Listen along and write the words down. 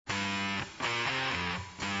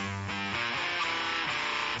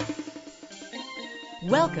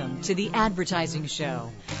Welcome to The Advertising Show,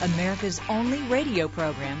 America's only radio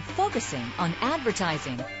program focusing on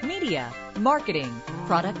advertising, media, marketing,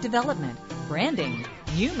 product development, branding,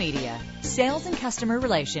 new media, sales, and customer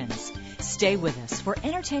relations. Stay with us for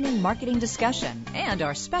entertaining marketing discussion and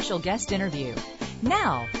our special guest interview.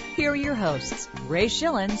 Now, here are your hosts, Ray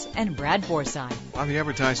Schillens and Brad Forsythe. On The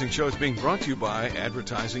Advertising Show is being brought to you by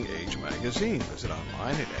Advertising Age magazine. Visit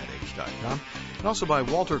online at adage.com. And also by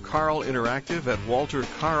Walter Carl Interactive at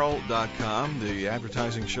waltercarl.com. The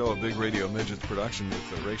Advertising Show, a Big Radio Midgets production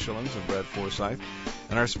with Ray Schillens and Brad Forsythe.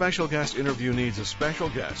 And our special guest interview needs a special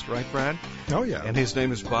guest, right, Brad? Oh, yeah. And his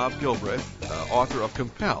name is Bob Gilbreath, author of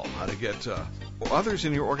COMPEL, How to Get Others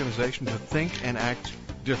in Your Organization to Think and Act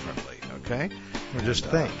Differently, okay? Or just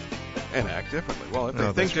think. And act differently. Well, if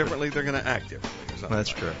they think differently, they're going to act differently. That's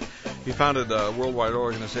true. He founded a worldwide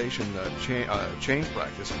organization, change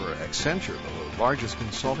practice for Accenture, the largest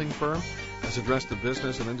consulting firm, has addressed the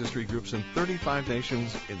business and industry groups in 35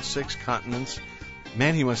 nations in 6 continents.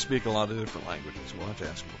 Man, he must speak a lot of different languages. We'll have to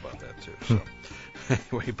ask him about that, too. So,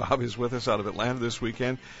 anyway, Bob is with us out of Atlanta this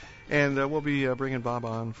weekend. And we'll be bringing Bob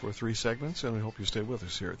on for 3 segments, and we hope you stay with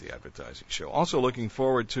us here at the Advertising Show. Also looking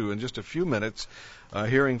forward to, in just a few minutes,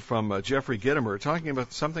 hearing from Jeffrey Gitomer talking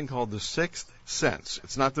about something called The Sixth Sense.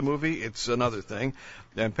 It's not the movie, it's another thing.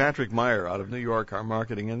 And Patrick Meyer out of New York, our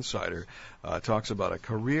marketing insider, talks about a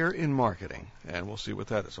career in marketing. And we'll see what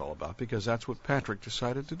that is all about, because that's what Patrick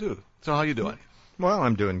decided to do. So how you doing? Well,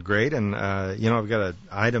 I'm doing great. And, I've got an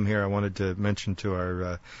item here I wanted to mention to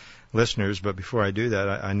our listeners, but before I do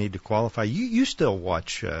that, I need to qualify. You still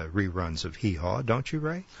watch reruns of Hee Haw, don't you,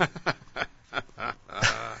 Ray?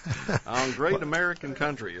 On Great American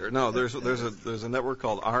Country. No, there's a network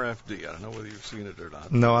called RFD. I don't know whether you've seen it or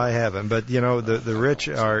not. No, I haven't. But the rich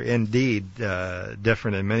are indeed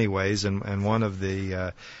different in many ways, and one of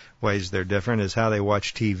the ways they're different is how they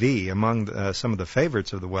watch TV. Among some of the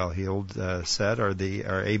favorites of the well-heeled set are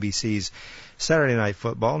ABC's Saturday Night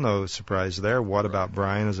Football, no surprise there. What About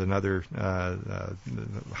Brian is another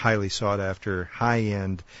highly sought-after,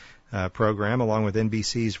 high-end program, along with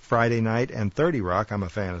NBC's Friday Night and 30 Rock. I'm a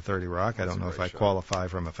fan of 30 Rock. I don't know if I qualify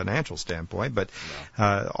from a financial standpoint, but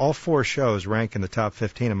all 4 shows rank in the top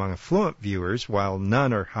 15 among affluent viewers, while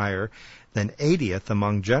none are higher than 80th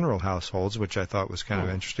among general households, which I thought was kind of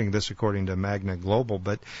interesting. This according to Magna Global.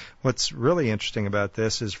 But what's really interesting about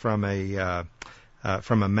this is from a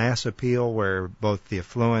mass appeal where both the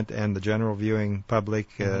affluent and the general viewing public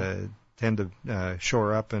tend to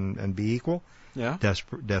shore up and be equal. Yeah.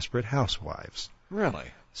 Desperate Housewives. Really?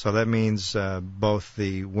 So that means both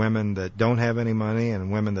the women that don't have any money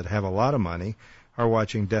and women that have a lot of money are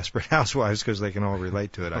watching Desperate Housewives because they can all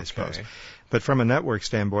relate to it, I suppose. But from a network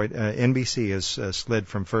standpoint, NBC has slid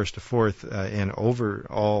from first to fourth in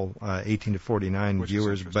overall 18 to 49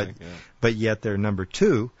 viewers, but yet they're number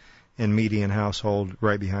 2 in median household,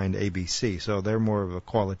 right behind ABC. So they're more of a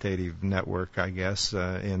qualitative network, I guess,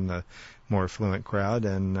 in the more affluent crowd,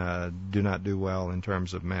 and do not do well in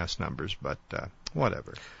terms of mass numbers, but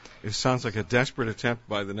whatever. It sounds like a desperate attempt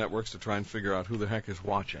by the networks to try and figure out who the heck is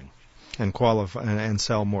watching. And qualify and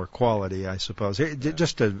sell more quality, I suppose.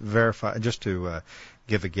 Just to verify, just to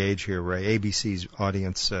give a gauge here, Ray, ABC's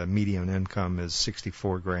audience median income is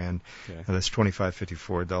 $64,000. Okay. That's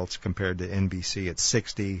 25-54 adults compared to NBC at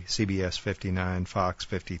 60, CBS 59, Fox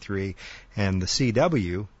 53, and the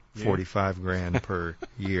CW $45,000 per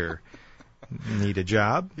year. Need a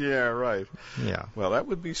job? Yeah, right. Yeah. Well, that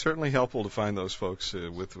would be certainly helpful to find those folks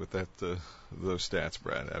with those stats,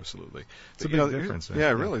 Brad. Absolutely. It's a big difference. Yeah,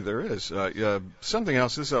 really, there is. Something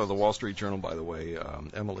else. This is out of the Wall Street Journal, by the way.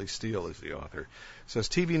 Emily Steele is the author. Says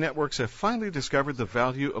TV networks have finally discovered the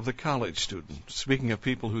value of the college student. Speaking of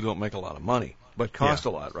people who don't make a lot of money, but cost a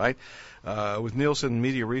lot, right? With Nielsen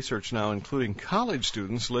Media Research now including college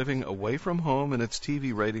students living away from home in its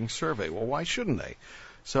TV ratings survey. Well, why shouldn't they?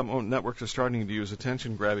 Some networks are starting to use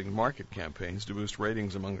attention-grabbing market campaigns to boost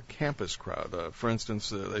ratings among the campus crowd. For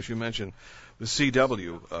instance, as you mentioned, the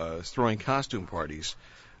CW is throwing costume parties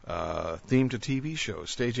themed to TV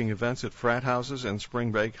shows, staging events at frat houses and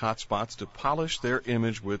spring break hotspots to polish their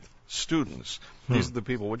image with students. These are the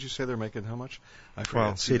people. Would you say they're making how much? I forget.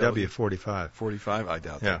 Well, CW 45. 45? I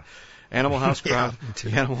doubt that. Animal House crowd.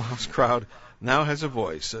 The Animal House crowd now has a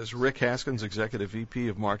voice, says Rick Haskins, Executive VP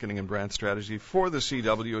of Marketing and Brand Strategy for the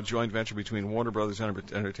CW, a joint venture between Warner Brothers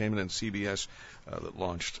Entertainment and CBS that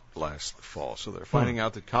launched last fall. So they're finding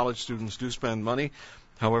out that college students do spend money.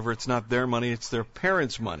 However, it's not their money, it's their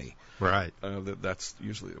parents' money. Right. That's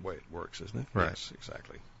usually the way it works, isn't it? Right. Yes,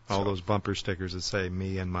 exactly. All those bumper stickers that say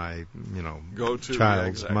 "me and my, child's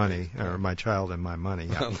exactly. money," or "my child and my money."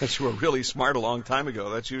 Yeah. Unless you were really smart a long time ago,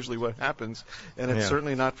 that's usually what happens, and it's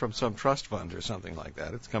certainly not from some trust fund or something like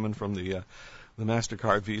that. It's coming from the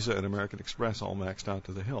MasterCard, Visa, and American Express, all maxed out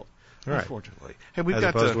to the hilt. Right. Unfortunately, hey, we've As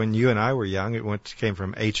got opposed to when you and I were young, it came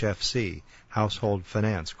from HFC, Household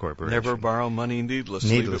Finance Corporation. Never borrow money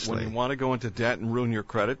needlessly. But when you want to go into debt and ruin your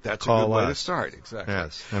credit, that's a good way to start. Exactly.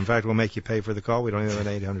 Yes. In fact, we'll make you pay for the call. We don't even have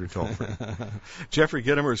an 800 toll free. Jeffrey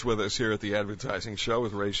Gittimer's with us here at the Advertising Show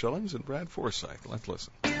with Ray Schillings and Brad Forsythe. Let's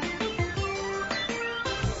listen.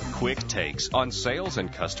 Quick takes on sales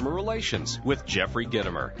and customer relations with Jeffrey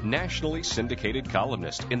Gittimer, nationally syndicated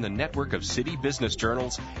columnist in the network of city business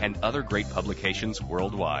journals and other great publications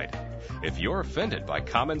worldwide. If you're offended by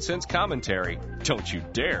common sense commentary, don't you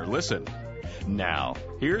dare listen. Now,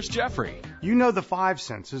 here's Jeffrey. You know the 5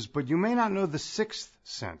 senses, but you may not know the 6th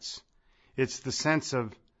sense. It's the sense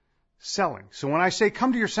of selling. So when I say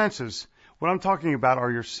come to your senses, what I'm talking about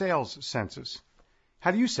are your sales senses.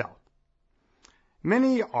 How do you sell?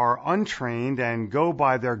 Many are untrained and go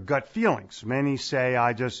by their gut feelings. Many say,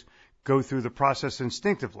 I just go through the process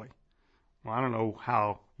instinctively. Well, I don't know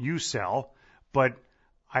how you sell, but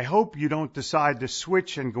I hope you don't decide to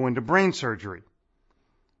switch and go into brain surgery.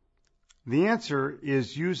 The answer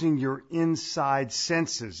is using your inside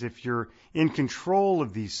senses. If you're in control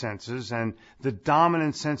of these senses and the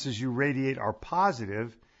dominant senses you radiate are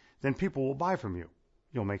positive, then people will buy from you.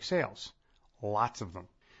 You'll make sales. Lots of them.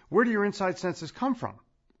 Where do your inside senses come from?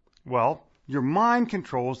 Well, your mind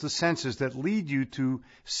controls the senses that lead you to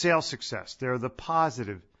sales success. They're the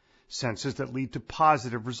positive senses that lead to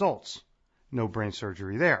positive results. No brain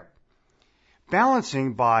surgery there.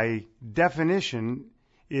 Balancing, by definition,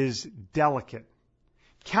 is delicate.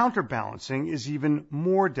 Counterbalancing is even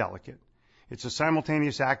more delicate. It's a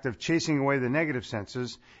simultaneous act of chasing away the negative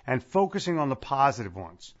senses and focusing on the positive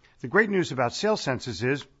ones. The great news about sales senses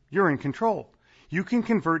is you're in control. You can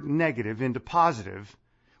convert negative into positive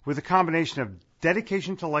with a combination of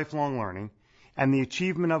dedication to lifelong learning and the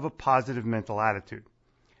achievement of a positive mental attitude.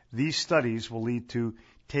 These studies will lead to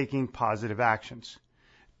taking positive actions.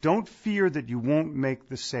 Don't fear that you won't make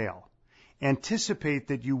the sale. Anticipate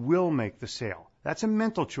that you will make the sale. That's a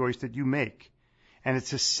mental choice that you make. And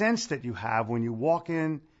it's a sense that you have when you walk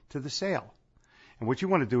into the sale. And what you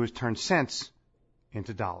want to do is turn cents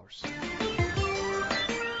into dollars.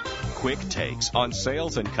 Quick takes on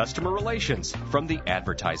sales and customer relations from the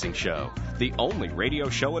Advertising Show, the only radio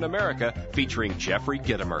show in America featuring Jeffrey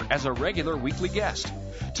Gittimer as a regular weekly guest.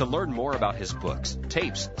 To learn more about his books,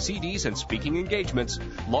 tapes, CDs, and speaking engagements,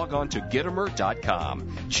 log on to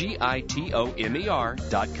Gittimer.com, Gitomer.com.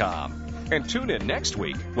 And tune in next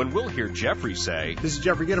week when we'll hear Jeffrey say, This is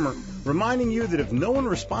Jeffrey Gittimer, reminding you that if no one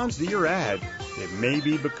responds to your ad, it may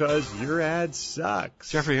be because your ad sucks.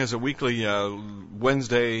 Jeffrey has a weekly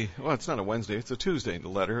Wednesday, well, it's not a Wednesday, it's a Tuesday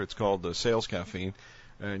letter. It's called the Sales Caffeine,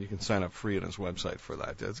 and you can sign up free on his website for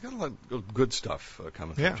that. It's got a lot of good stuff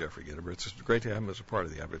coming from Jeffrey Gittimer. It's great to have him as a part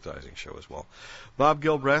of the Advertising Show as well. Bob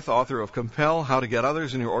Gilbreath, author of COMPEL, How to Get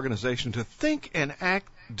Others in Your Organization to Think and Act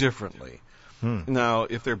Differently. Now,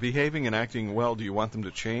 if they're behaving and acting well, do you want them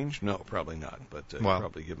to change? No, probably not. But you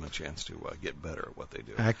probably give them a chance to get better at what they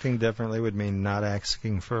do. Acting differently would mean not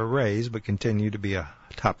asking for a raise, but continue to be a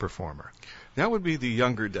top performer. That would be the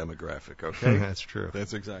younger demographic, okay? That's true.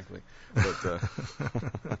 That's exactly. But,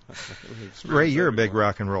 Ray, you're a big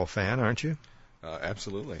rock and roll fan, aren't you?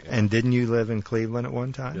 Absolutely. Yeah. And didn't you live in Cleveland at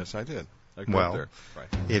one time? Yes, I did. Well,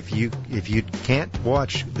 if you can't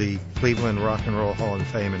watch the Cleveland Rock and Roll Hall of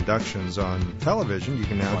Fame inductions on television, you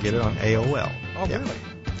can now get it on AOL. Oh, really?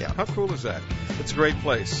 Yeah. How cool is that? It's a great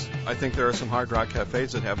place. I think there are some hard rock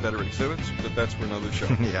cafes that have better exhibits, but that's for another show.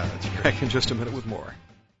 Yeah, that's great. Back in just a minute with more.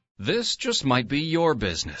 This just might be your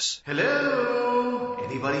business. Hello?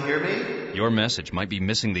 Anybody hear me? Your message might be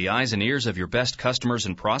missing the eyes and ears of your best customers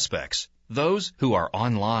and prospects, those who are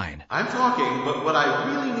online. I'm talking, but what I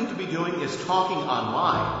really need to be doing is talking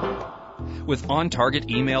online. With on-target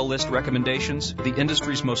email list recommendations, the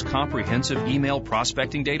industry's most comprehensive email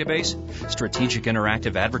prospecting database, strategic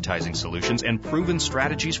interactive advertising solutions, and proven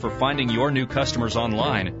strategies for finding your new customers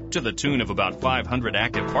online to the tune of about 500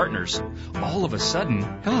 active partners, all of a sudden,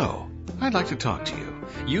 hello, I'd like to talk to you.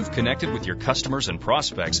 You've connected with your customers and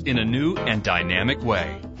prospects in a new and dynamic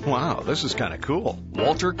way. Wow, this is kind of cool.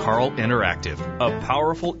 Walter Carl Interactive, a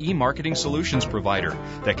powerful e-marketing solutions provider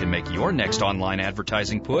that can make your next online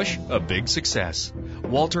advertising push a big success.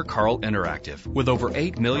 Walter Carl Interactive, with over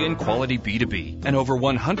 8 million quality B2B and over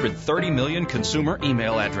 130 million consumer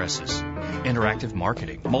email addresses. Interactive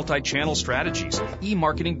marketing, multi-channel strategies,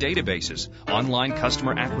 e-marketing databases, online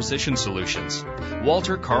customer acquisition solutions.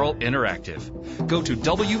 Walter Carl Interactive. Go to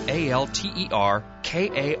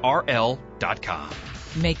WALTERKARL.com.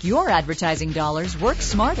 Make your advertising dollars work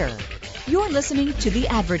smarter. You're listening to The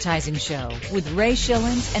Advertising Show with Ray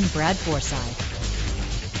Schillens and Brad Forsythe.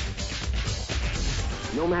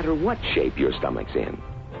 No matter what shape your stomach's in.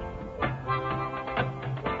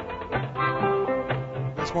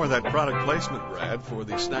 That's more of that product placement, Brad, for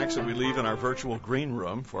the snacks that we leave in our virtual green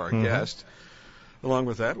room for our guests. Along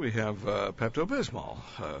with that, we have Pepto-Bismol.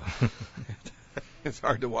 It's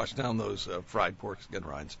hard to wash down those fried pork skin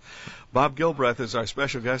rinds. Bob Gilbreath is our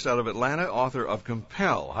special guest out of Atlanta, author of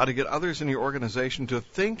COMPEL, How to Get Others in Your Organization to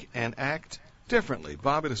Think and Act Differently.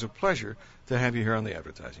 Bob, it is a pleasure to have you here on the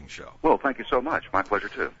Advertising Show. Well, thank you so much. My pleasure,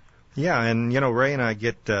 too. Yeah, and, Ray and I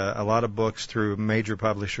get a lot of books through major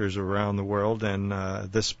publishers around the world, and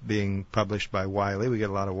this being published by Wiley, we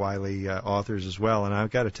get a lot of Wiley authors as well, and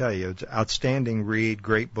I've got to tell you, it's an outstanding read,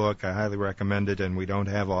 great book. I highly recommend it, and we don't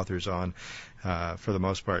have authors on for the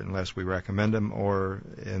most part unless we recommend them or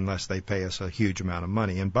unless they pay us a huge amount of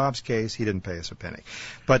money. In Bob's case, he didn't pay us a penny.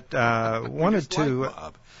 But wanted to...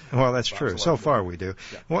 Bob. Well, that's true. So far we do.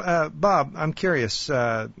 Yeah. Well, Bob, I'm curious,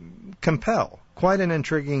 COMPEL. Quite an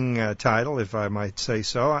intriguing title, if I might say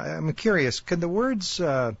so. I'm curious, could the words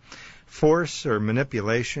force or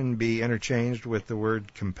manipulation be interchanged with the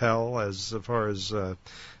word compel as far as the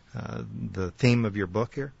theme of your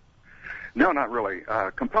book here? No, not really.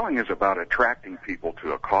 Compelling is about attracting people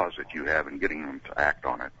to a cause that you have and getting them to act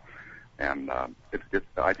on it. And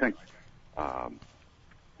I think,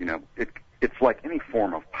 it's like any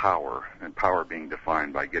form of power, and power being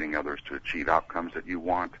defined by getting others to achieve outcomes that you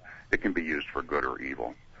want. It can be used for good or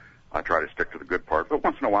evil. I try to stick to the good part, but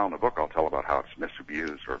once in a while in the book I'll tell about how it's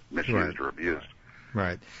misused or abused.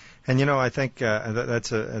 Right. And, I think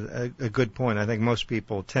that's a good point. I think most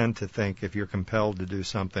people tend to think if you're compelled to do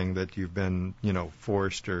something that you've been,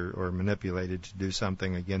 forced or manipulated to do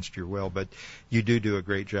something against your will. But you do a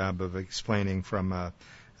great job of explaining from a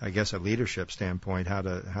leadership standpoint how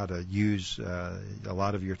to use a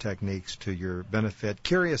lot of your techniques to your benefit.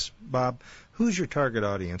 Curious, Bob, who's your target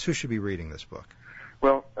audience? Who should be reading this book?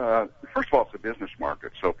 Well, first of all, it's a business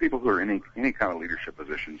market, so people who are in any kind of leadership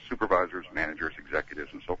positions, supervisors, managers,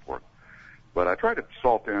 executives, and so forth. But I try to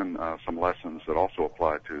salt in some lessons that also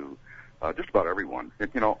apply to just about everyone.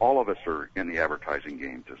 All of us are in the advertising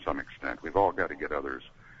game to some extent. We've all got to get others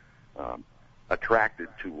attracted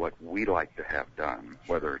to what we like to have done,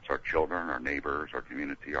 whether it's our children, our neighbors, our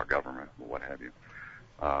community, our government, what have you.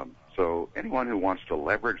 So anyone who wants to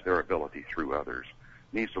leverage their ability through others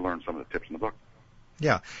needs to learn some of the tips in the book.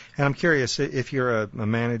 Yeah, and I'm curious, if you're a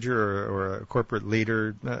manager or a corporate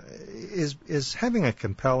leader, is having a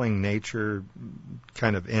compelling nature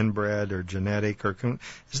kind of inbred or genetic, or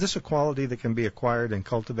is this a quality that can be acquired and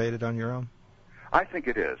cultivated on your own? I think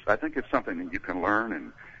it is. I think it's something that you can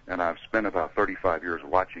learn, and I've spent about 35 years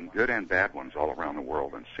watching good and bad ones all around the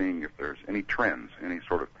world and seeing if there's any trends, any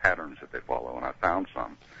sort of patterns that they follow, and I found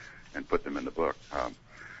some and put them in the book.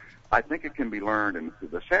 I think it can be learned, and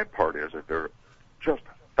the sad part is that there are just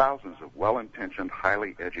thousands of well-intentioned,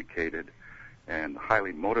 highly educated, and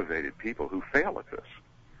highly motivated people who fail at this.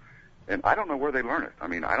 And I don't know where they learn it. I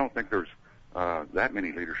mean, I don't think there's that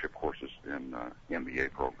many leadership courses in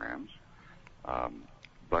MBA programs.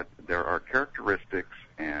 But there are characteristics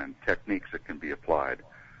and techniques that can be applied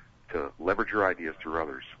to leverage your ideas through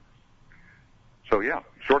others. So, yeah,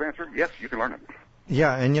 short answer, yes, you can learn it.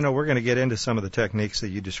 Yeah, and, we're going to get into some of the techniques that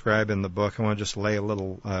you describe in the book. I want to just lay a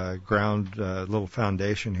little little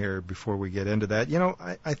foundation here before we get into that.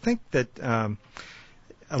 I think that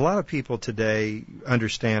a lot of people today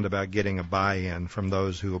understand about getting a buy-in from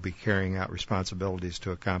those who will be carrying out responsibilities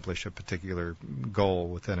to accomplish a particular goal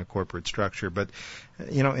within a corporate structure. But,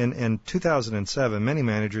 in 2007, many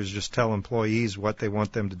managers just tell employees what they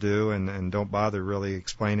want them to do and don't bother really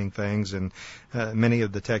explaining things. And many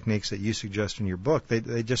of the techniques that you suggest in your book,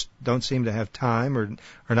 they just don't seem to have time or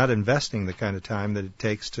are not investing the kind of time that it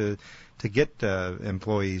takes to get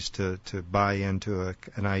employees to buy into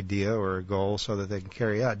an idea or a goal so that they can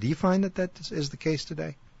carry out. Do you find that is the case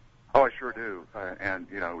today? Oh, I sure do. And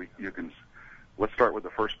you can. Let's start with the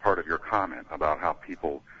first part of your comment about how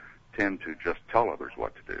people tend to just tell others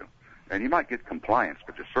what to do. And you might get compliance,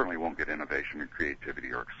 but you certainly won't get innovation or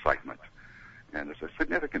creativity or excitement. And there's a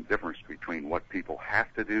significant difference between what people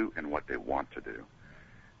have to do and what they want to do.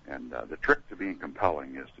 And the trick to being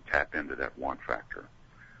compelling is to tap into that want factor.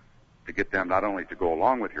 to get them not only to go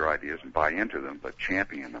along with your ideas and buy into them, but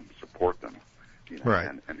champion them, support them, right.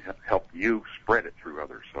 and help you spread it through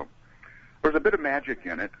others. So there's a bit of magic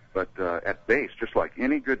in it, but at base, just like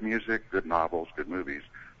any good music, good novels, good movies,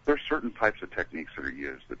 there's certain types of techniques that are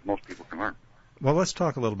used that most people can learn. Well, let's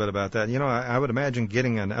talk a little bit about that. I would imagine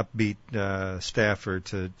getting an upbeat staffer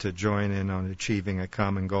to join in on achieving a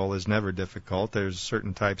common goal is never difficult. There's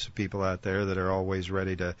certain types of people out there that are always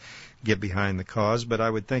ready to get behind the cause, but I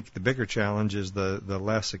would think the bigger challenge is the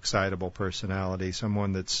less excitable personality,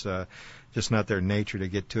 someone that's just not their nature to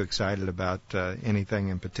get too excited about anything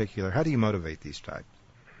in particular. How do you motivate these types?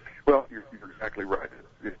 Well, you're exactly right.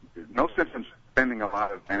 No sense in spending a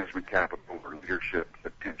lot of management capital or leadership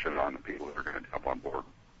attention on the people that are going to jump on board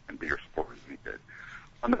and be your supporters as needed.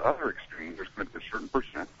 On the other extreme, there's going to be a certain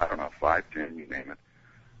percent, 5, 10, you name it,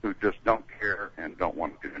 who just don't care and don't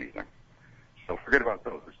want to do anything. So forget about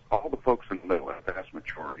those. There's all the folks in the middle, that vast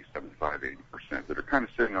majority, 75, 80%, that are kind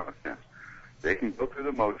of sitting on the fence. They can go through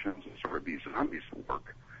the motions and sort of be zombies at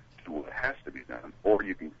work, do what has to be done, or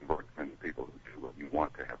you can convert them into people who do what you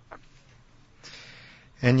want to have done.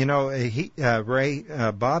 And Ray,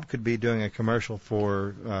 Bob could be doing a commercial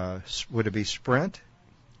for, would it be Sprint?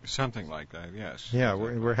 Something like that, yes. Yeah,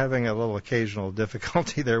 exactly. we're having a little occasional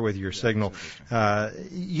difficulty there with your signal.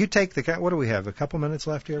 You take what do we have, a couple minutes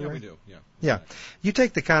left here, Yeah, Ray? we do, yeah. Yeah. You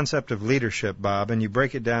take the concept of leadership, Bob, and you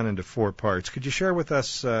break it down into 4 parts. Could you share with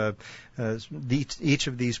us each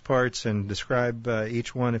of these parts and describe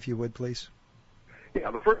each one, if you would, please?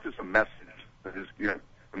 Yeah, the first is a message that is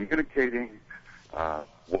communicating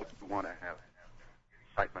what you want to have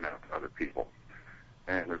excitement out to other people.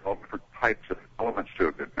 And there's all different types of elements to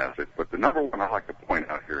a good message, but the number one I like to point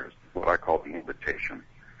out here is what I call the invitation.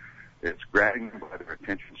 It's grabbing them by their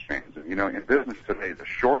attention spans. And, in business today, the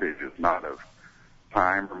shortage is not of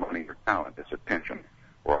time or money or talent, it's attention.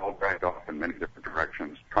 We're all dragged off in many different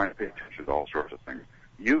directions, trying to pay attention to all sorts of things.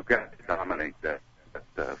 You've got to dominate that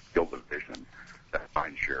field of vision, that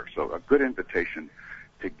mind share. So a good invitation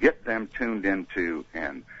to get them tuned into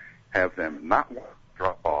and have them not want to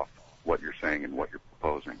drop off what you're saying and what you're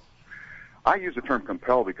proposing. I use the term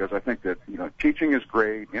compel because I think that, teaching is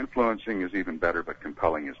great, influencing is even better, but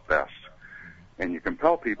compelling is best. And you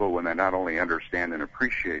compel people when they not only understand and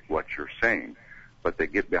appreciate what you're saying, but they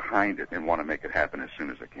get behind it and want to make it happen as soon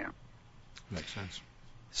as they can. Makes sense.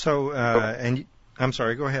 So, I'm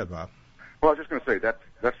sorry, go ahead, Bob. Well, I was just going to say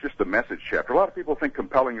that's just the message chapter. A lot of people think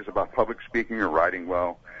compelling is about public speaking or writing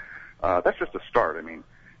well. That's just a start. I mean,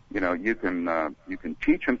 you can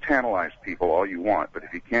teach and tantalize people all you want, but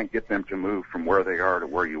if you can't get them to move from where they are to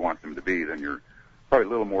where you want them to be, then you're probably a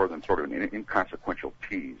little more than sort of an inconsequential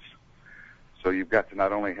tease. So you've got to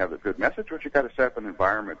not only have a good message, but you've got to set up an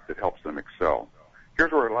environment that helps them excel.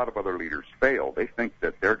 Here's where a lot of other leaders fail. They think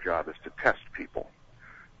that their job is to test people,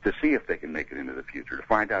 to see if they can make it into the future, to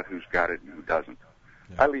find out who's got it and who doesn't.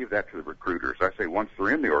 Yeah. I leave that to the recruiters. I say once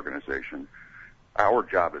they're in the organization, our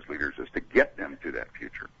job as leaders is to get them to that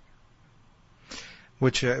future.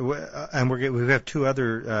 And we have 2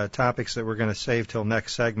 other topics that we're going to save till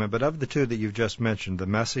next segment. But of the 2 that you've just mentioned, the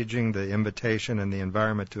messaging, the invitation, and the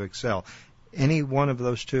environment to excel, any one of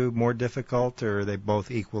those 2 more difficult, or are they both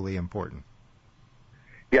equally important?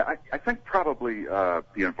 Yeah, I think probably the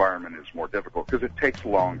environment is more difficult because it takes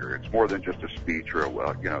longer. It's more than just a speech or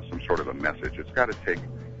some sort of a message. It's got to take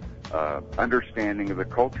understanding of the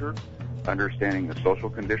culture, understanding the social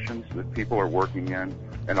conditions that people are working in,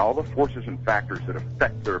 and all the forces and factors that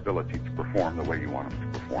affect their ability to perform the way you want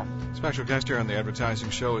them to perform. Special guest here on the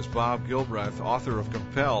Advertising Show is Bob Gilbreath, author of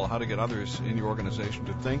COMPEL, How to Get Others in Your Organization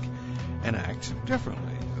to Think and Act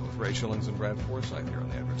Differently, with Ray Schillens and Brad Forsythe here on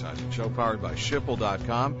the Advertising Show, powered by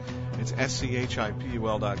Schipul.com. It's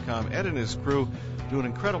SCHIPUL.com. Ed and his crew do an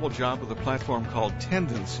incredible job with a platform called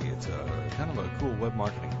Tendency. It's kind of a cool web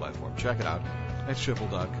marketing platform. Check it out at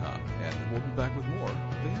Schipul.com. And we'll be back with more of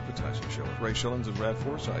the Advertising Show with Ray Schillens and Brad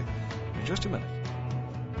Forsythe in just a minute.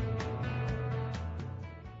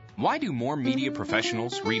 Why do more media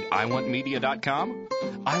professionals read iwantmedia.com?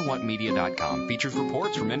 iwantmedia.com features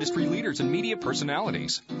reports from industry leaders and media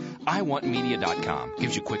personalities. iwantmedia.com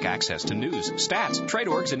gives you quick access to news, stats, trade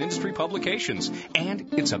orgs, and industry publications,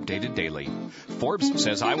 and it's updated daily. Forbes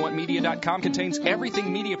says iwantmedia.com contains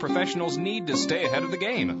everything media professionals need to stay ahead of the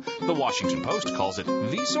game. The Washington Post calls it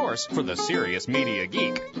the source for the serious media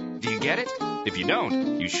geek. Do you get it? If you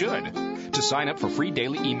don't, you should. To sign up for free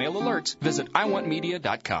daily email alerts, visit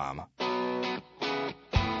iwantmedia.com.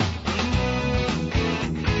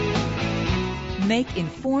 Make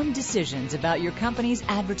informed decisions about your company's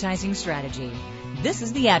advertising strategy. This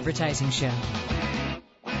is the Advertising Show.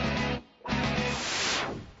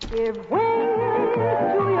 Give wings to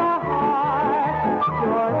your heart,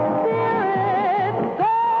 your spirit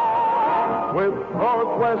soar. With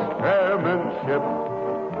Northwest Airmanship,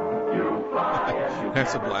 you fly as you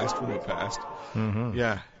That's a blast from the past. Mm-hmm.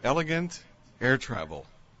 Yeah, elegant air travel.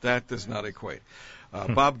 That does not equate.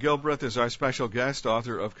 Bob Gilbreath is our special guest,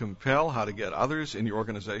 author of COMPEL, How to Get Others in Your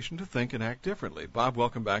Organization to Think and Act Differently. Bob,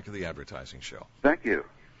 welcome back to the Advertising Show. Thank you.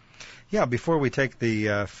 Yeah, before we take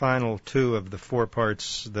the final two of the four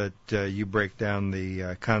parts that you break down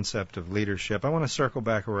the concept of leadership, I want to circle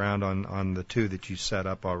back around on the two that you set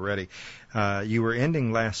up already. You were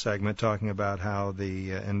ending last segment talking about how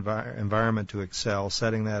the environment to excel,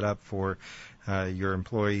 setting that up for your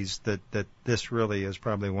employees, that this really is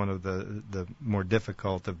probably one of the more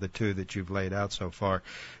difficult of the two that you've laid out so far.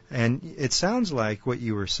 And it sounds like what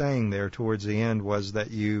you were saying there towards the end was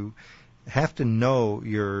that you have to know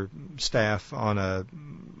your staff on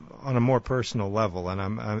a more personal level,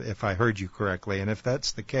 and if I heard you correctly, and if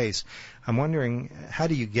that's the case, I'm wondering, how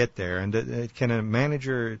do you get there? And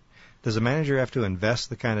does a manager have to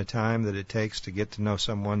invest the kind of time that it takes to get to know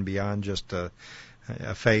someone beyond just a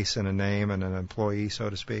face and a name and an employee, so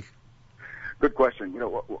to speak? Good question.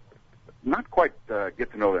 Not quite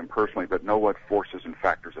get to know them personally, but know what forces and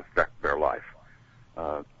factors affect their life.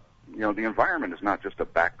 The environment is not just a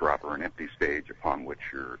backdrop or an empty stage upon which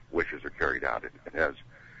your wishes are carried out. It has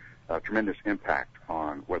a tremendous impact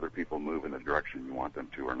on whether people move in the direction you want them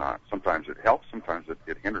to or not. Sometimes it helps, sometimes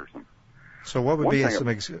it hinders them. So what would be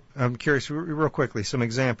I'm curious, real quickly, some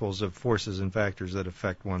examples of forces and factors that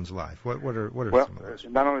affect one's life? What are some of those?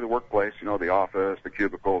 Not only the workplace, the office, the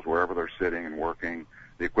cubicles, wherever they're sitting and working,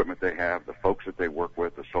 the equipment they have, the folks that they work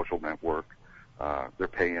with, the social network, their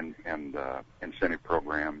pay and incentive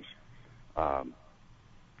programs.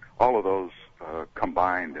 All of those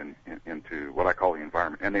combined into what I call the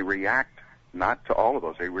environment. And they react not to all of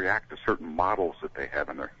those. They react to certain models that they have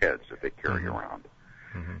in their heads that they carry around.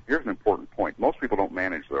 Mm-hmm. Here's an important point. Most people don't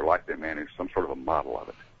manage their life. They manage some sort of a model of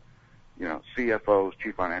it. CFOs,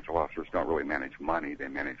 chief financial officers, don't really manage money. They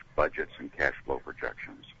manage budgets and cash flow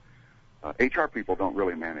projections. HR people don't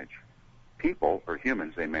really manage people or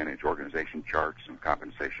humans. They manage organization charts and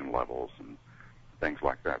compensation levels and things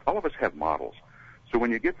like that. All of us have models. So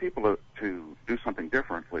when you get people to do something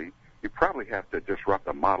differently, you probably have to disrupt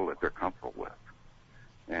a model that they're comfortable with.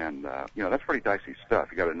 And, that's pretty dicey stuff.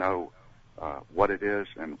 You got to know what it is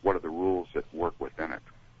and what are the rules that work within it.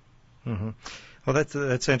 Mm-hmm. Well,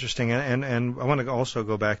 that's interesting. And I want to also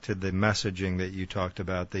go back to the messaging that you talked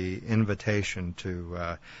about, the invitation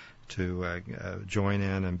to join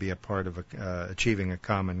in and be a part of achieving a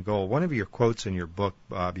common goal. One of your quotes in your book,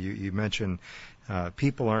 Bob, you mentioned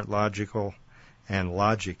people aren't logical and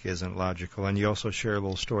logic isn't logical, and you also share a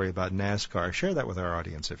little story about NASCAR. Share that with our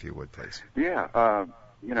audience, if you would, please. Yeah,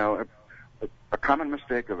 a common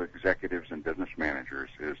mistake of executives and business managers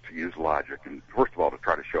is to use logic, and first of all, to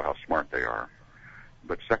try to show how smart they are,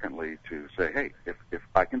 but secondly, to say, hey, if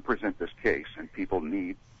I can present this case and people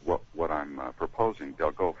need what I'm proposing,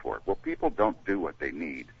 they'll go for it. Well, people don't do what they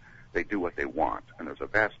need. They do what they want, and there's a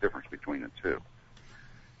vast difference between the two.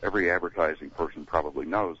 Every advertising person probably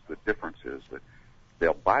knows the difference is that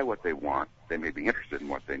they'll buy what they want. They may be interested in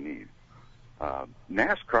what they need.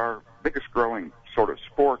 NASCAR, biggest growing sort of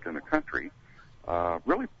sport in the country,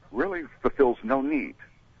 really fulfills no need.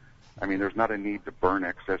 I mean, there's not a need to burn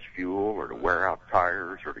excess fuel or to wear out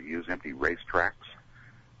tires or to use empty racetracks.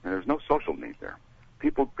 And there's no social need there.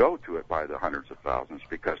 People go to it by the hundreds of thousands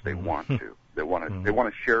because they want to. They want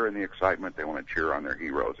to share in the excitement. They want to cheer on their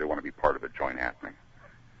heroes. They want to be part of a joint happening.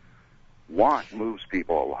 Want moves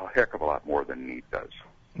people a heck of a lot more than need does.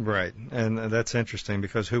 Right, and that's interesting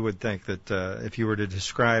because who would think that if you were to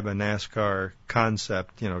describe a NASCAR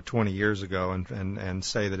concept, 20 years ago and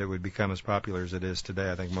say that it would become as popular as it is today,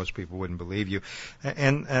 I think most people wouldn't believe you.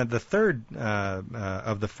 And the third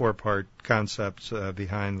of the four-part concepts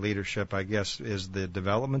behind leadership, I guess, is the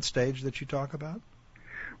development stage that you talk about?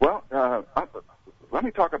 Well, let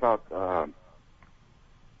me talk about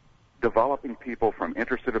developing people from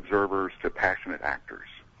interested observers to passionate actors.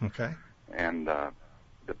 Okay. And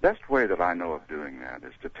the best way that I know of doing that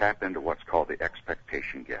is to tap into what's called the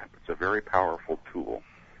expectation gap. It's a very powerful tool.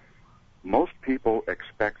 Most people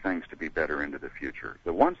expect things to be better into the future.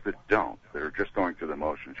 The ones that don't, that are just going through the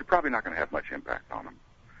motions, you're probably not going to have much impact on them.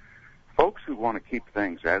 Folks who want to keep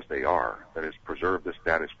things as they are, that is, preserve the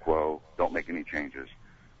status quo, don't make any changes,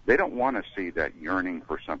 they don't want to see that yearning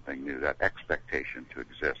for something new, that expectation to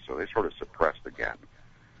exist, so they sort of suppress the gap.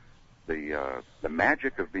 The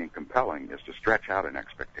magic of being compelling is to stretch out an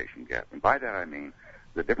expectation gap. And by that I mean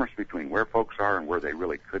the difference between where folks are and where they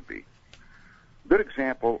really could be. Good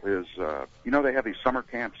example is, they have these summer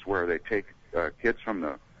camps where they take kids from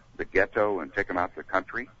the ghetto and take them out to the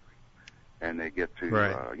country, and they get to,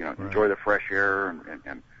 enjoy the fresh air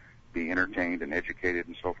and be entertained and educated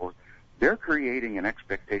and so forth. They're creating an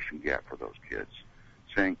expectation gap for those kids,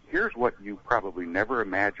 saying, here's what you probably never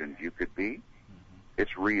imagined you could be.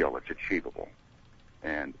 It's real. It's achievable.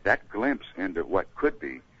 And that glimpse into what could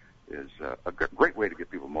be is a great way to get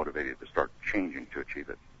people motivated to start changing to achieve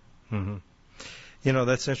it. Mm-hmm.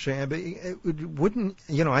 That's interesting.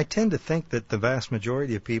 But I tend to think that the vast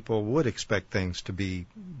majority of people would expect things to be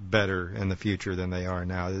better in the future than they are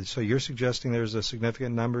now. So you're suggesting there's a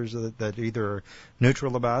significant numbers that either are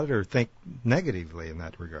neutral about it or think negatively in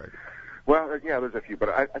that regard. Well, yeah, there's a few, but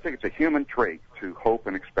I think it's a human trait to hope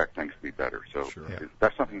and expect things to be better. So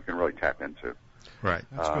that's something you can really tap into. Right.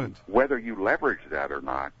 That's good. Whether you leverage that or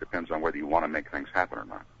not depends on whether you want to make things happen or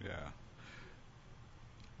not. Yeah.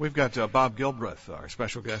 We've got Bob Gilbreath, our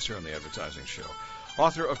special guest here on the Advertising Show.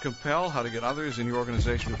 Author of COMPEL, How to Get Others in Your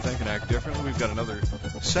Organization to Think and Act Differently. We've got another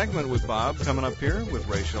segment with Bob coming up here with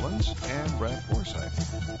Ray Schillens and Brad Forsythe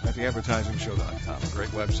at theadvertisingshow.com. A great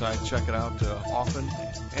website. Check it out often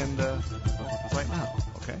and right now.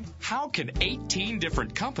 Okay? How can 18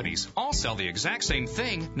 different companies all sell the exact same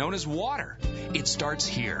thing known as water? It starts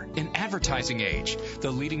here in Advertising Age,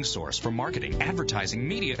 the leading source for marketing, advertising,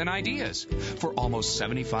 media, and ideas. For almost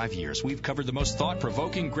 75 years, we've covered the most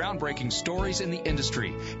thought-provoking, groundbreaking stories in the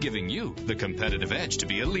industry, giving you the competitive edge to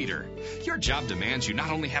be a leader. Your job demands you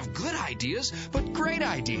not only have good ideas, but great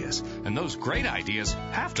ideas. And those great ideas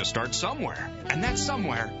have to start somewhere. And that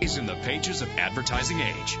somewhere is in the pages of Advertising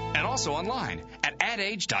Age, and also online at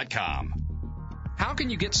adage.com. How can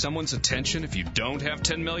you get someone's attention if you don't have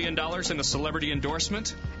 $10 million in a celebrity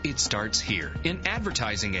endorsement? It starts here in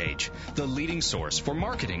Advertising Age, the leading source for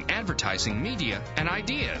marketing, advertising, media, and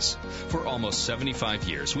ideas. For almost 75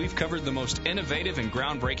 years, we've covered the most innovative and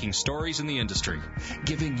groundbreaking stories in the industry,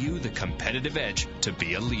 giving you the competitive edge to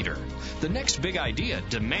be a leader. The next big idea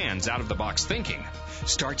demands out-of-the-box thinking.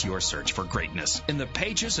 Start your search for greatness in the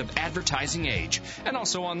pages of Advertising Age, and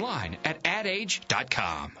also online at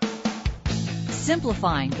adage.com.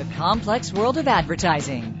 Simplifying the complex world of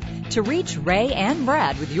advertising. To reach Ray and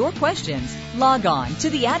Brad with your questions, log on to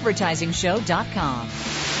theadvertisingshow.com.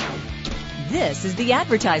 This is The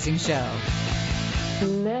Advertising Show.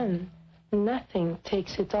 Men, nothing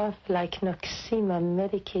takes it off like Noxema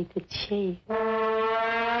medicated shave.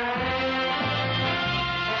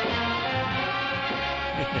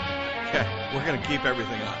 Yeah, we're going to keep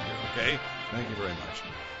everything on here, okay? Thank you very much.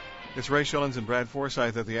 It's Ray Schillens and Brad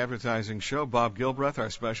Forsythe at the Advertising Show. Bob Gilbreath, our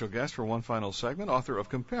special guest for one final segment, author of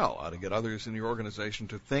COMPEL, How to Get Others in Your Organization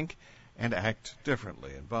to Think and Act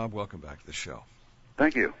Differently. And Bob, welcome back to the show.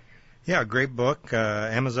 Thank you. Yeah, great book.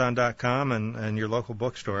 Amazon.com and your local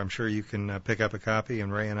bookstore. I'm sure you can pick up a copy,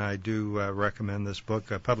 and Ray and I do recommend this book,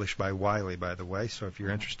 published by Wiley, by the way. So if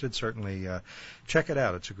you're interested, certainly check it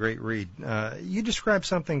out. It's a great read. You described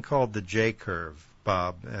something called the J-curve,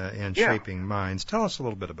 Bob, in Shaping Minds. Tell us a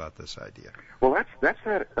little bit about this idea. Well, that's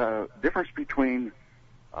that difference between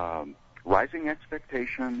rising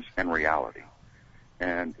expectations and reality.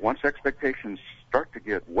 And once expectations start to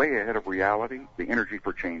get way ahead of reality, the energy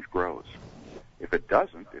for change grows. If it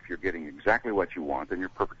doesn't, if you're getting exactly what you want, then you're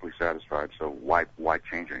perfectly satisfied, so why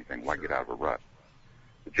change anything? Why get out of a rut?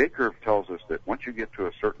 The J-curve tells us that once you get to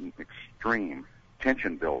a certain extreme,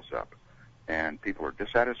 tension builds up, and people are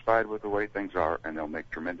dissatisfied with the way things are, and they'll take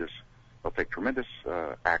tremendous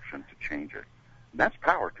action to change it. And that's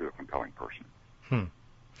power to a compelling person.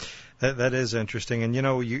 That is interesting. And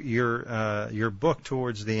your book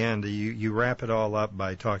towards the end, you wrap it all up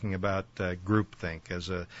by talking about groupthink as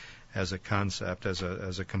a concept, as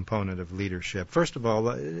a component of leadership. First of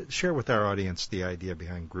all, share with our audience the idea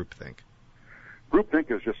behind groupthink. Groupthink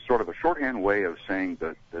is just sort of a shorthand way of saying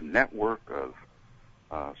that the network of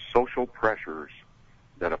social pressures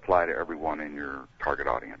that apply to everyone in your target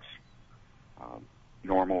audience.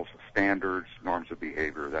 Normals, standards, norms of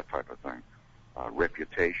behavior, that type of thing.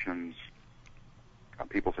 Reputations,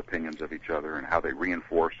 people's opinions of each other, and how they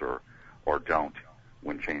reinforce or don't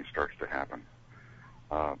when change starts to happen.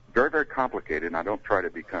 Very, very complicated, and I don't try to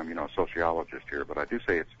become, a sociologist here, but I do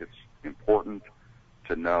say it's important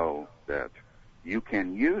to know that you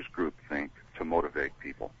can use groupthink to motivate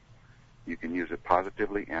people. You can use it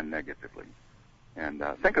positively and negatively. And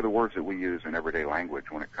think of the words that we use in everyday language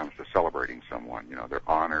when it comes to celebrating someone. They're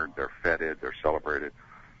honored, they're feted, they're celebrated.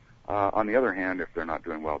 On the other hand, if they're not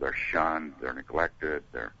doing well, they're shunned, they're neglected,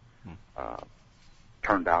 they're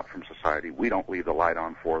turned out from society. We don't leave the light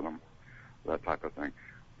on for them, that type of thing.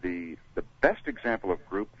 The best example of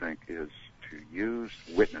groupthink is to use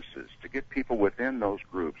witnesses, to get people within those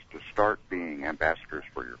groups to start being ambassadors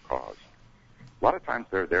for your cause. A lot of times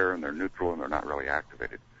they're there and they're neutral and they're not really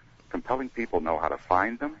activated. Compelling people know how to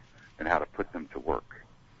find them and how to put them to work.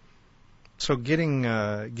 So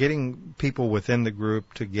getting people within the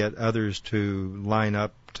group to get others to line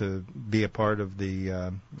up to be a part of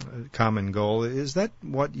the common goal, is that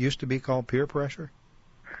what used to be called peer pressure?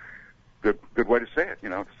 Good way to say it.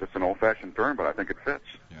 It's an old-fashioned term, but I think it fits.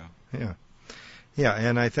 Yeah,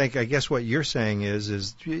 and I guess what you're saying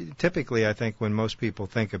is typically I think when most people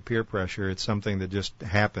think of peer pressure, it's something that just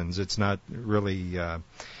happens. It's not really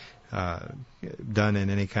done in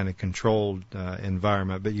any kind of controlled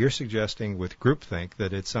environment. But you're suggesting with groupthink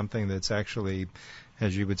that it's something that's actually,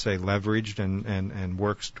 as you would say, leveraged and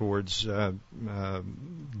works towards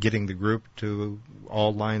getting the group to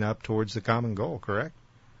all line up towards the common goal, correct?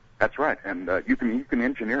 That's right, and you can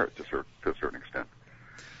engineer it to a certain extent.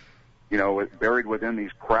 Buried within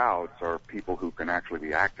these crowds are people who can actually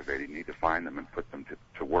be activated. You need to find them and put them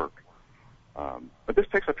to work. But this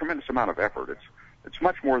takes a tremendous amount of effort. It's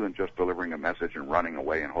much more than just delivering a message and running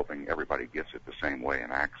away and hoping everybody gets it the same way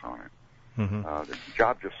and acts on it. Mm-hmm. The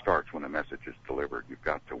job just starts when the message is delivered. You've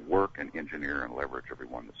got to work and engineer and leverage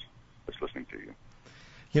everyone that's listening to you.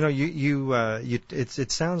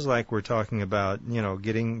 It sounds like we're talking about,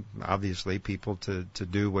 getting obviously people to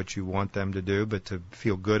do what you want them to do, but to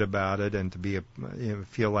feel good about it and to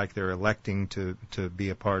feel like they're electing to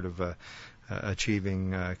be a part of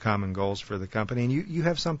achieving common goals for the company. And you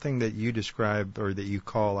have something that you describe, or that you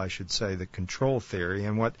call, I should say, the control theory.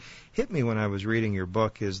 And what hit me when I was reading your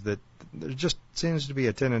book is that there just seems to be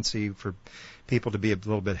a tendency for people to be a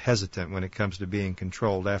little bit hesitant when it comes to being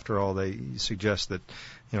controlled. After all, they suggest that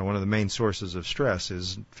one of the main sources of stress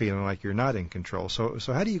is feeling like you're not in control. So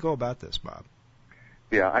how do you go about this, Bob?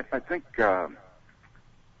 Yeah, I think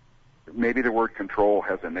maybe the word control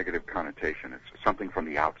has a negative connotation. It's something from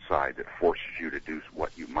the outside that forces you to do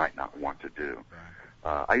what you might not want to do.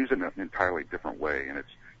 Right. I use it in an entirely different way, and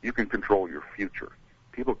it's you can control your future.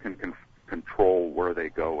 People can control where they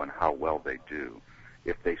go and how well they do.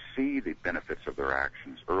 If they see the benefits of their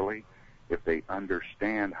actions early, if they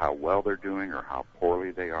understand how well they're doing or how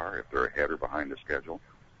poorly they are, if they're ahead or behind the schedule.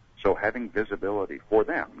 So having visibility for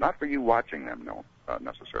them, not for you watching them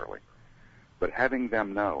necessarily, but having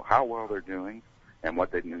them know how well they're doing and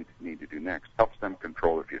what they need to do next helps them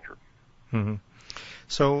control the future. Mm-hmm.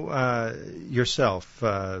 So yourself,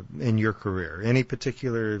 in your career, any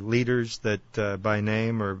particular leaders that by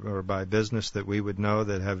name or by business that we would know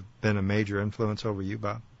that have been a major influence over you,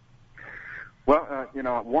 Bob? Well,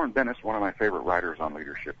 Warren Bennis, one of my favorite writers on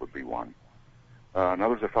leadership, would be one.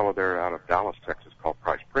 Another's a fellow there out of Dallas, Texas, called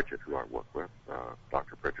Price Pritchett, who I work with.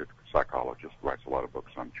 Dr. Pritchett, psychologist, writes a lot of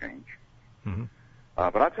books on change. Mm-hmm.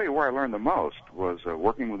 But I'll tell you where I learned the most was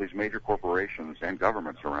working with these major corporations and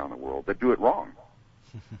governments around the world that do it wrong.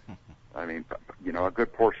 I mean, a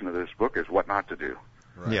good portion of this book is what not to do.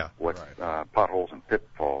 Right. Yeah. What potholes and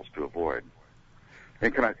pitfalls to avoid.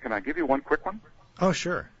 And can I give you one quick one? Oh,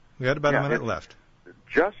 sure. We got about a minute left.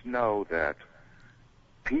 Just know that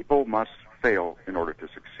people must fail in order to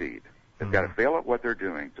succeed. They've got to fail at what they're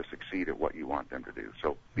doing to succeed at what you want them to do.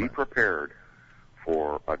 So be prepared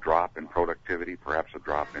for a drop in productivity, perhaps a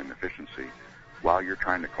drop in efficiency, while you're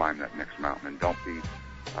trying to climb that next mountain. And don't be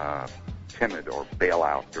timid or bail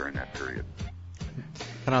out during that period.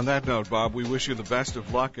 And on that note, Bob, we wish you the best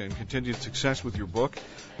of luck and continued success with your book,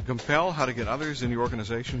 Compel, How to Get Others in Your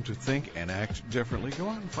Organization to Think and Act Differently. Go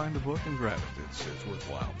out and find the book and grab it. It's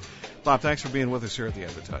worthwhile. Bob, thanks for being with us here at the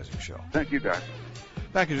Advertising Show. Thank you, guys.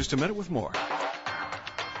 Back in just a minute with more.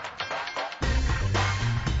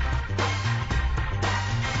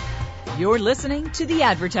 You're listening to The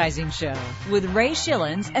Advertising Show with Ray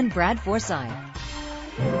Schillens and Brad Forsythe.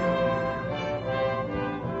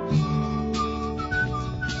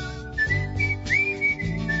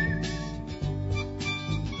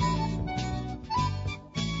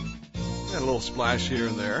 A little splash here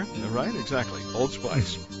and there, right? Exactly. Old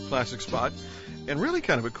Spice, classic spot, and really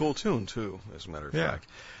kind of a cool tune, too, as a matter of fact.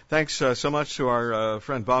 Thanks so much to our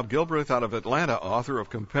friend Bob Gilbreath out of Atlanta, author of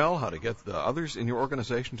Compel, How to Get the Others in Your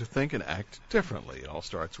Organization to Think and Act Differently. It all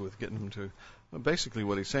starts with getting them to, basically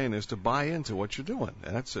what he's saying is to buy into what you're doing.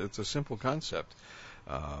 And it's a simple concept.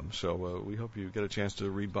 So we hope you get a chance to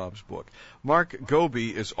read Bob's book. Mark Goby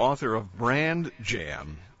is author of Brand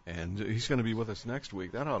Jam, and he's going to be with us next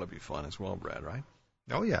week. That ought to be fun as well, Brad, right?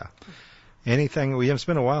 Oh, yeah. It's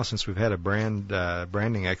been a while since we've had a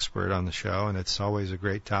branding expert on the show, and it's always a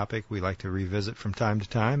great topic we like to revisit from time to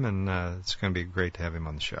time, and it's going to be great to have him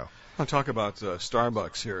on the show. I'll talk about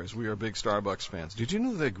Starbucks here, as we are big Starbucks fans. Did you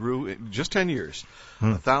know they grew in just 10 years,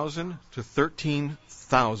 1,000 to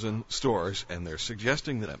 13,000 stores, and they're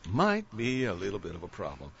suggesting that it might be a little bit of a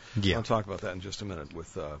problem. Yeah. I'll talk about that in just a minute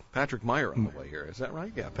with Patrick Meyer on the way here. Is that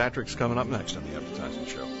right? Yeah, Patrick's coming up next on the Advertising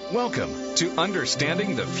Show. Welcome to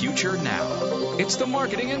Understanding the Future Now. It's the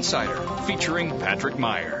Marketing Insider, featuring Patrick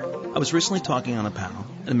Meyer. I was recently talking on a panel,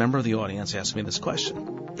 and a member of the audience asked me this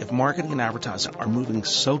question. If marketing and advertising are moving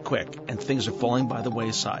so quick and things are falling by the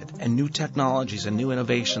wayside and new technologies and new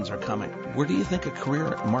innovations are coming, where do you think a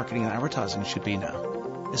career in marketing and advertising should be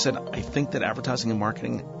now? I said, I think that advertising and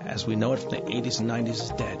marketing as we know it from the 80s and 90s is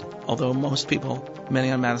dead. Although most people, many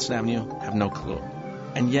on Madison Avenue, have no clue.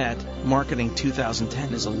 And yet, marketing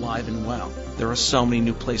 2010 is alive and well. There are so many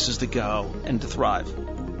new places to go and to thrive.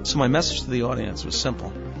 So my message to the audience was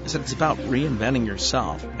simple. I said it's about reinventing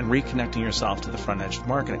yourself and reconnecting yourself to the front edge of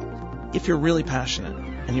marketing. If you're really passionate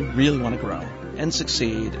and you really want to grow and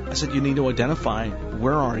succeed, I said you need to identify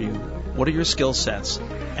where are you, what are your skill sets,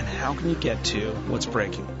 and how can you get to what's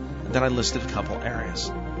breaking. And then I listed a couple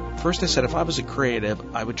areas. First, I said if I was a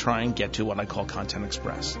creative, I would try and get to what I call Content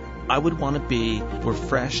Express. I would want to be where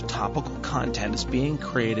fresh, topical content is being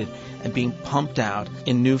created and being pumped out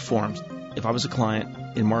in new forms. If I was a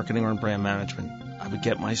client in marketing or in brand management, I would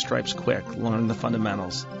get my stripes quick, learn the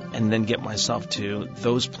fundamentals, and then get myself to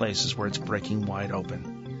those places where it's breaking wide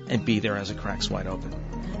open and be there as it cracks wide open.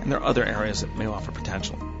 And there are other areas that may offer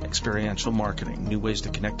potential. Experiential marketing, new ways to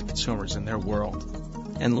connect to consumers in their world.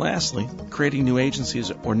 And lastly, creating new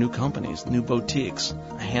agencies or new companies, new boutiques,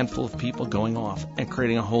 a handful of people going off and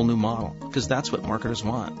creating a whole new model. Because that's what marketers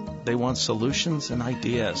want. They want solutions and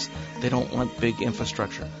ideas. They don't want big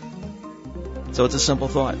infrastructure. So it's a simple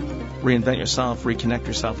thought. Reinvent yourself, reconnect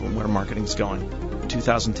yourself with where marketing's going.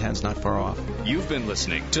 2010 is not far off. You've been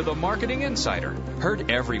listening to The Marketing Insider, heard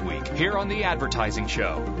every week here on The Advertising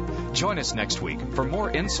Show. Join us next week for more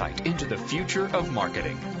insight into the future of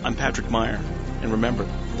marketing. I'm Patrick Meyer, and remember,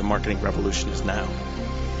 the marketing revolution is now.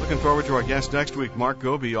 Looking forward to our guest next week, Mark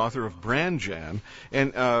Goby, author of Brand Jam.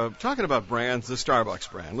 And talking about brands, the Starbucks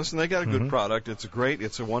brand. Listen, they got a good product. It's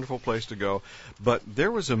a wonderful place to go. But there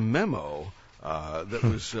was a memo that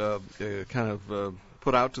was kind of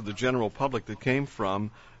put out to the general public that came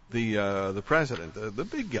from the president, the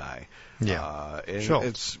big guy. Yeah, and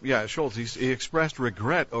Schultz. Schultz. He expressed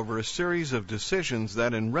regret over a series of decisions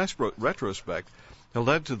that, in retrospect, have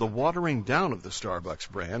led to the watering down of the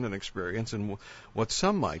Starbucks brand and experience and what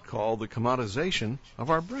some might call the commodization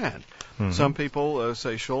of our brand. Some people,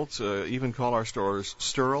 say Schultz, even call our stores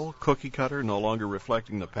sterile, cookie-cutter, no longer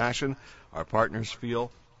reflecting the passion our partners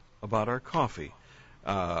feel about our coffee.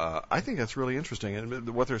 I think that's really interesting. And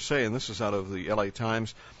what they're saying, this is out of the LA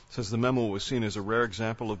Times, says the memo was seen as a rare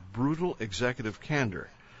example of brutal executive candor.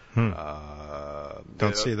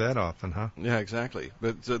 Don't see that often, huh? Yeah, exactly.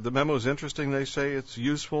 But the memo is interesting. They say it's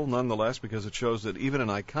useful nonetheless because it shows that even an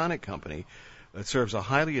iconic company that serves a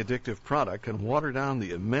highly addictive product can water down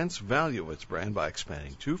the immense value of its brand by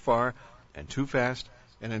expanding too far and too fast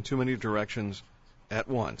and in too many directions at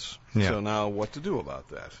once. Yeah. So now what to do about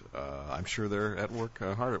that? I'm sure they're at work,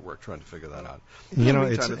 hard at work, trying to figure that out.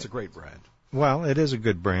 It's a great brand. Well, it is a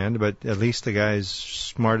good brand, but at least the guy's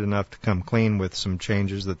smart enough to come clean with some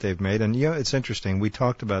changes that they've made. And, it's interesting. We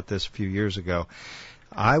talked about this a few years ago.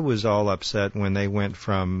 I was all upset when they went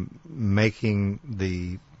from making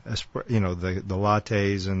the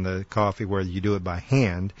lattes and the coffee where you do it by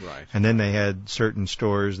hand. Right. And then they had certain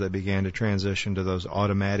stores that began to transition to those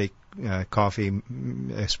automatic coffee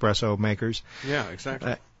espresso makers. Yeah,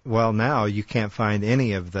 exactly. Well, now you can't find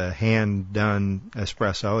any of the hand-done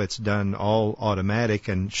espresso. It's done all automatic,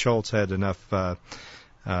 and Schultz had enough to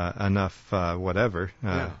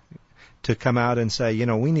come out and say,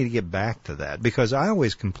 we need to get back to that. Because I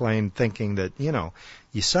always complained thinking that,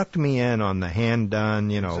 you sucked me in on the hand-done,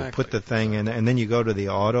 Exactly. put the thing in, and then you go to the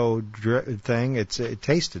auto thing. It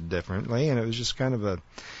tasted differently, and it was just kind of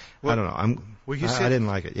I don't know. I didn't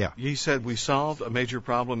like it. Yeah. He said we solved a major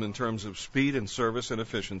problem in terms of speed and service and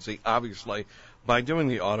efficiency, obviously, by doing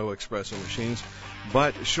the auto espresso machines.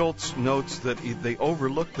 But Schultz notes that they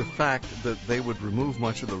overlooked the fact that they would remove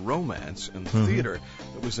much of the romance and the theater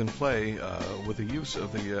that was in play with the use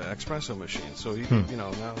of the espresso machine. So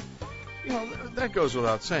that goes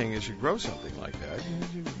without saying. As you grow something like that,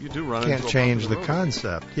 you do run into a bump in the road. Can't change the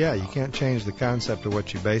concept. Yeah, you can't change the concept of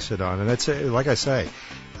what you base it on. And it's like I say,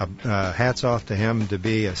 hats off to him to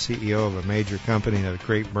be a CEO of a major company and a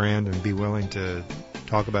great brand and be willing to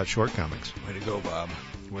talk about shortcomings. Way to go, Bob.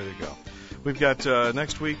 Way to go. We've got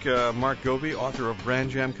next week Mark Goby, author of Brand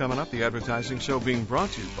Jam, coming up. The Advertising Show being brought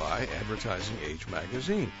to you by Advertising Age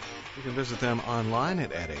Magazine. You can visit them online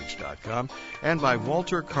at adage.com and by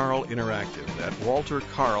Walter Carl Interactive at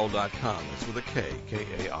waltercarl.com. That's with a K,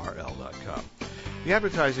 K-A-R-L.com. The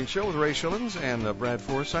Advertising Show with Ray Schillens and Brad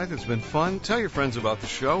Forsythe. It's been fun. Tell your friends about the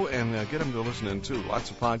show and get them to listen in, too. Lots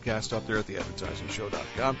of podcasts up there at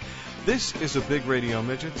theadvertisingshow.com. This is a Big Radio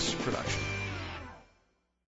Midgets production.